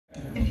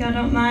y'all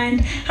don't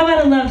mind. How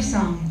about a love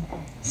song?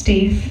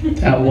 Steve?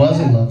 That was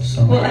a love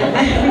song. Well,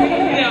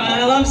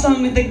 a love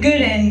song with a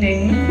good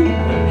ending.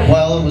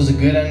 Well, it was a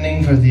good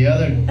ending for the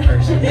other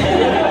person.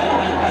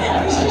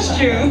 This is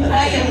true.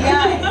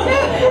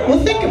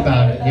 Well, think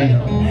about it, you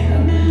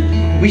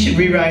know. We should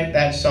rewrite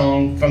that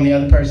song from the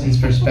other person's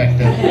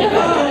perspective.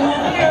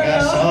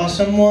 I saw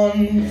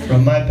someone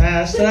from my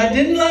past that I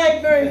didn't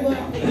like very well.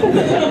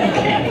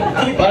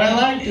 But I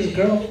liked his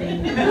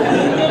girlfriend.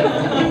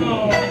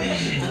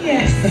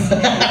 Yes.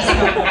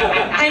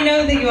 I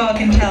know that you all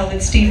can tell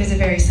that Steve is a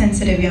very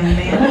sensitive young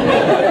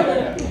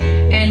man.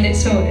 And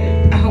so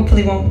it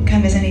hopefully won't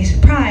come as any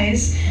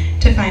surprise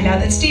to find out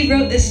that Steve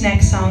wrote this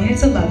next song.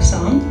 It's a love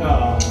song.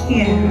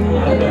 Yeah.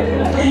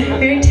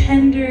 Very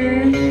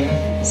tender,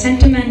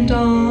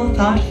 sentimental,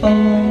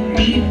 thoughtful,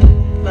 deep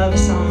love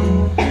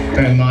song.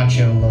 Very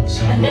macho love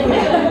song.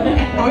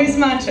 Always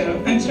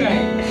macho, that's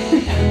right.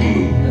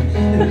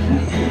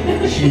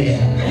 Yeah.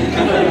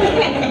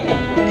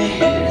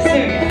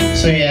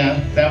 So yeah,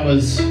 that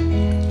was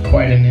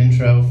quite an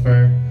intro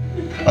for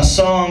a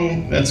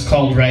song that's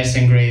called Rice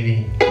and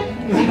Gravy.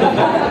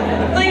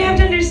 Well, you have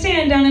to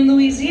understand down in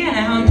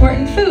Louisiana how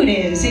important food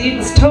is.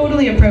 It's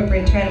totally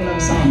appropriate to write a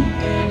love song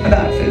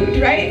about food,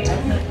 right?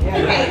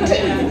 Right?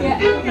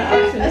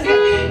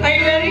 Are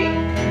you ready?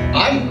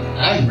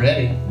 I'm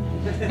ready.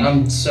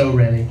 I'm so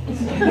ready.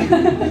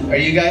 Are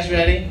you guys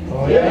ready?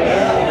 Oh,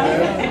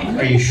 yeah.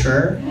 Are you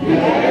sure?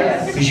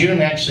 Yes. Because you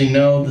don't actually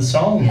know the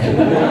song yet.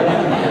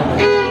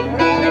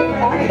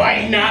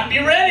 Might not be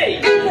ready.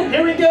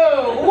 Here we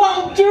go.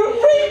 1, 2,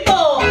 3,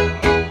 4.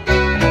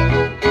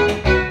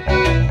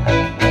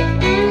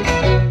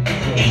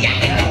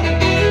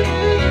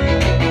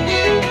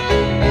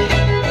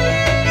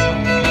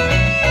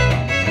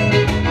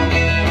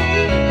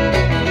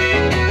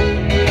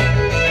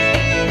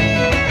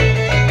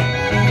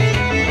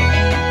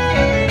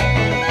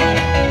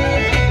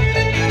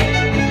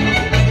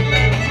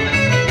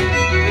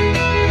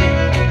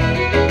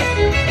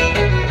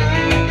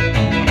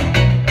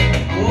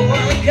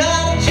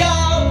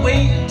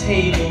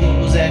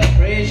 Tables at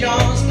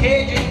Prejean's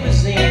Cajun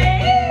Cuisine.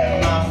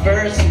 And my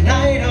first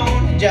night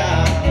on the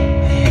job,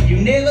 you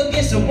never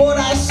guess what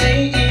I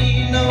say.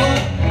 You know,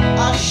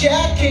 a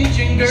shy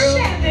Cajun girl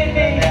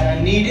that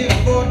I needed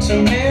for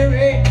to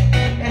marry.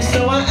 And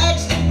so I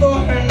asked her for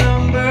her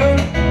number,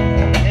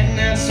 and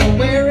that's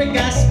where it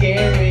got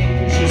scary.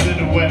 She said,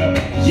 well,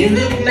 you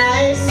look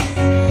nice,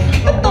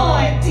 but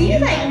boy, do you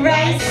like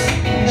rice?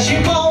 She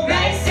want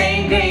rice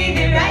and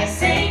gravy,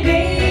 rice and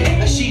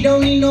gravy. She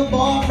don't need no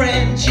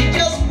boyfriend, she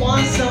just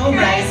wants some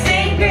rice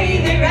and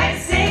gravy,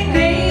 rice and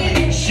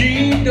gravy.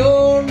 She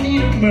don't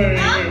need a man.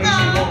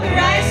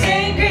 Rice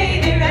and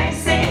gravy,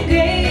 rice and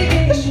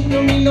gravy. She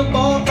don't need no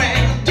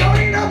boyfriend, don't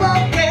need no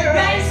boyfriend.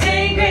 Rice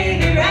and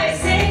gravy,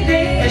 rice and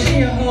gravy.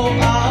 She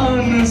hope I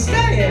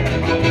understand.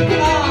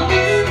 Oh,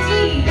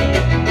 Steve.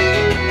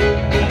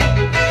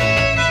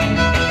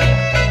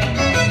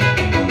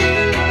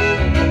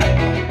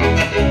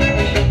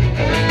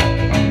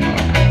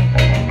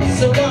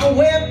 So I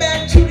went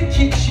back to the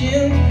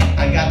kitchen.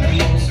 I got the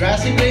most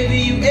rice and gravy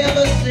you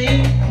ever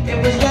seen. It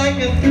was like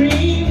a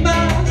 3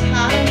 miles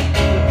high,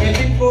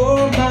 maybe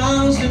 4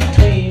 miles in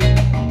between.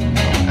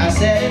 I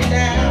sat it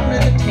down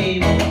at the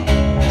table.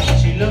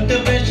 She looked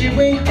up and she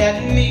winked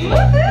at me.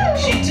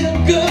 She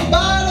took a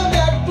bite of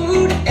that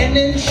food and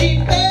then she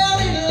fell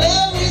in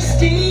love with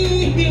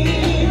Steve.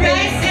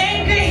 Rice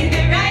and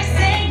gravy, rice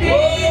and gravy.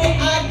 Oh,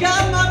 I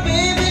got my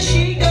baby,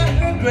 she got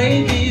her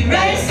gravy.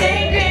 Rice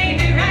and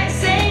gravy,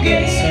 rice and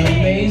gravy. It's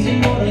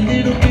amazing what a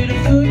little bit of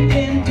food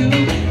can do.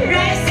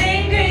 Rice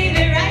and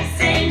gravy, rice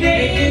and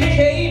gravy. Make a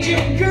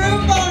Cajun girl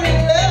fall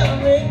in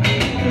love with me.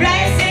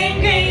 Rice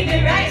and gravy,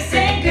 rice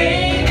and gravy.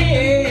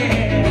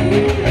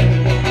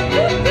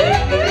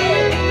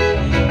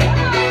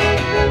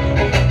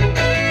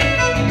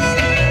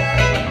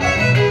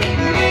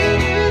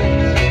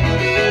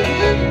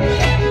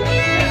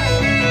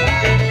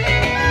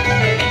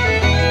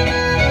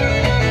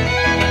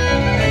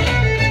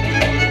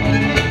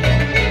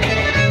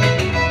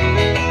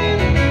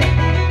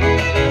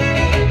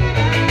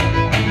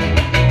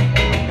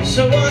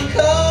 So I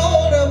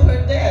called up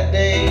her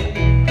daddy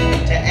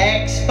to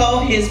ask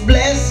for his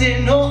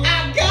blessing. Oh,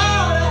 I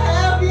gotta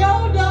have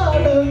your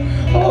daughter,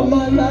 or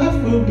my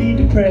life will be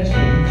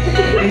depression.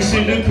 He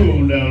said, to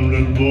cool down,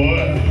 little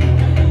boy.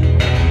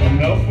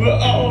 Enough with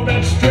all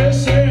that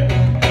stressing.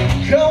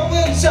 Come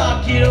and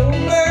talk it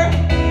over.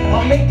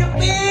 I'll make a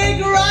big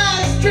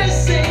rice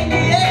dressing.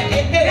 Yeah,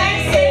 yeah.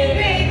 Rice and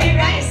gravy,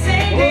 rice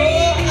and gravy.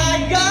 Oh,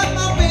 I got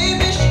my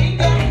baby, she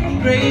got my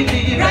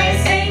gravy.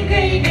 Rice and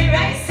gravy,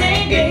 rice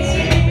and gravy.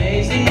 It's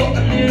amazing what a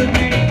little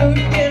bit of food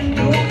can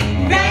do.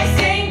 Rice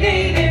and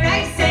gravy,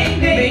 rice and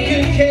gravy. Make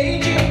a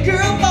Cajun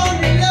girl fall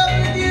in love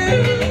with you.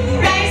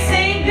 Rice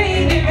and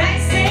gravy,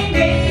 rice and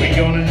gravy. We're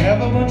gonna have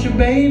a bunch of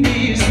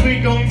babies.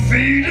 We're gonna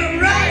feed them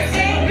rice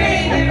and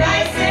gravy,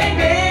 rice and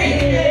gravy.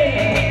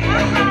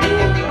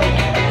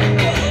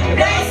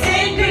 Rice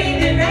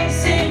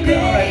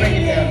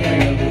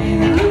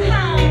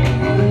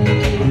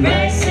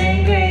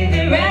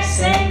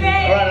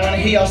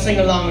maybe y'all sing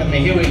along with me.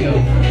 Here we go.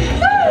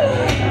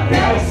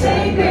 Rice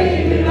and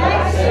gravy,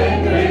 rice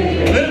and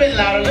gravy. A little bit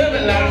louder, a little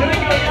bit louder. Here we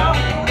go, y'all.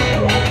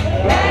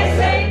 Rice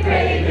and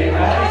gravy,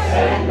 rice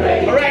and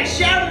gravy. All right,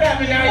 shout it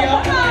at me now,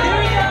 y'all. Here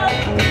we go.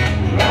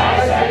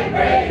 Rice and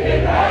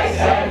gravy, rice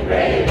and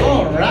gravy.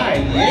 All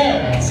right,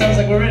 yeah. Sounds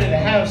like we're ready to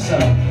have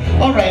some.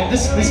 All right,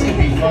 this could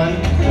be fun.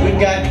 We've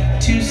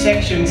got 2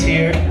 sections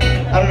here.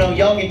 I don't know,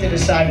 y'all get to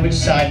decide which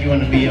side you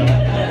want to be on.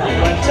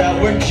 But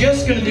we're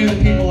just going to do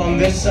the people on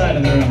this side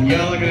of the room.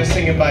 Y'all are going to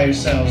sing it by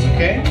yourselves,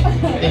 okay?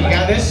 And you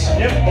got this?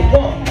 Yep.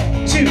 1,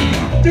 2,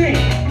 3,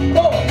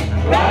 4.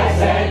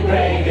 Rice and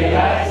gravy,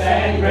 rice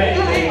and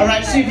gravy. All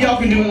right, see if y'all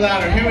can do it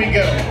louder. Here we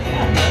go.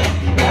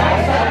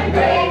 Rice and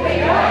gravy,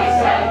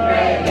 rice and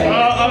gravy.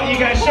 Oh, you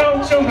guys, show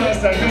them how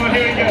it's done. Come on,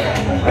 here we go.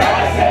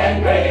 Rice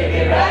and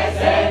gravy, rice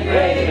and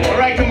gravy. All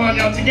right, come on,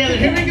 y'all, together.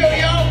 Here we go,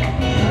 y'all.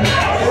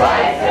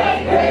 Rice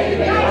and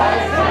gravy,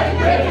 rice and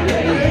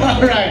gravy.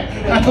 All right,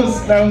 that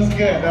was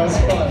good. That was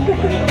fun.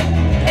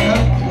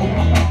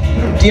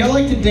 Do y'all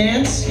like to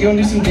dance? You want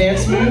to do some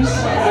dance moves?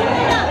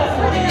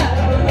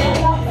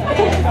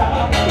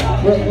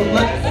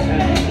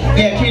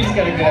 Yeah, Katie's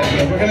got a good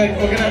idea. We're gonna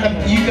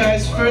have you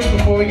guys first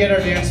before we get our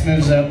dance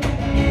moves up.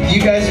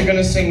 You guys are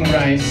gonna sing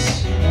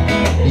Rice.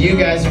 You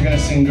guys are gonna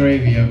sing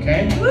Gravy,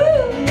 okay?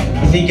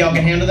 You think y'all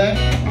can handle that?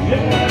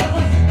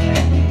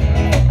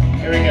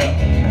 Here we go.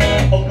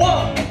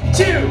 1,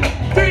 2,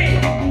 3,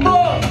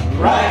 4.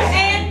 Rice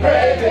and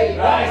gravy,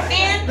 rice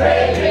and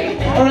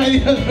gravy. All right, the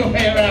other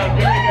way around.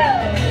 Here we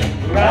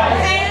go.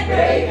 Rice and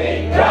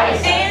gravy,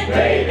 rice and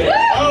gravy.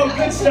 Oh,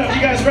 good stuff.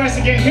 You guys rice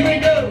again. Here we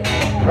go.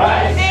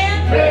 Rice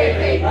and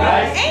gravy,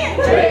 rice and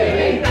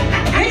gravy.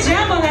 Good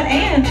job on that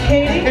and,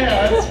 Katie.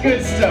 Yeah, that's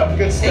good stuff.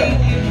 Good stuff.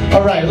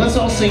 All right, let's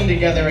all sing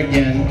together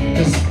again,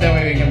 because that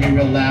way we can be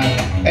real loud.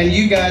 And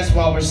you guys,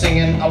 while we're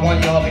singing, I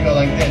want y'all to go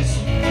like this.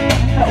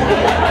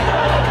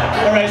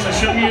 All right, so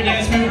show me your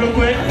dance move real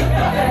quick.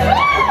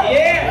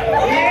 Yeah,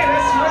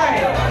 that's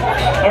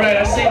right. All right,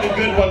 I saved a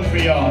good one for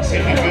y'all. I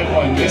saved a good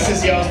one. This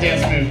is y'all's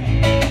dance move.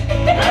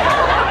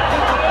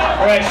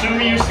 All right, show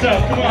me your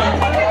stuff. Come on,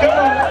 come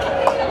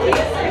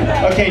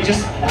on. Okay,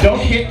 just don't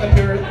hit the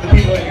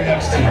people that you're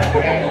next to.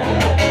 Okay?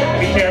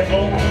 Be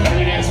careful with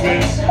your dance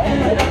moves.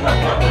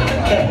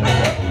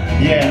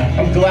 Yeah,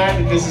 I'm glad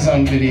that this is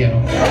on video.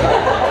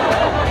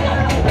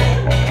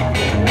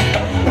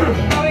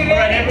 All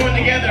right, everyone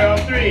together on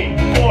 3,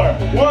 4.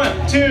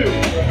 1, 2,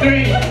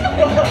 3,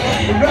 4.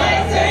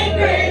 Rice and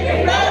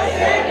gravy, rice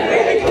and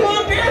gravy. Come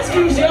on, dance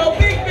moves, y'all.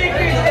 Big stuff.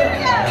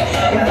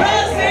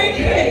 Rice and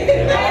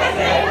gravy,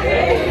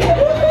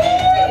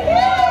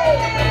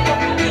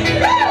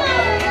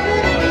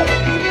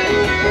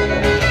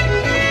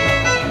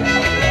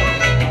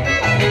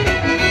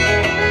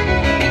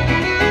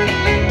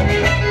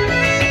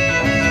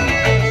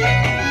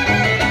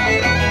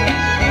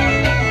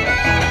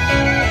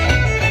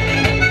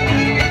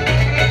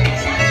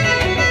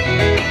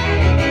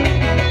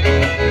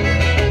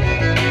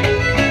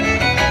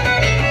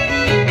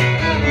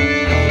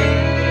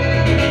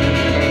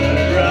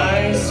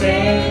 rice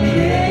and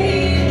gravy.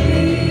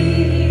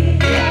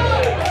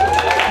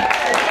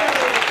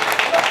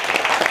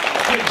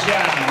 Good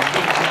job.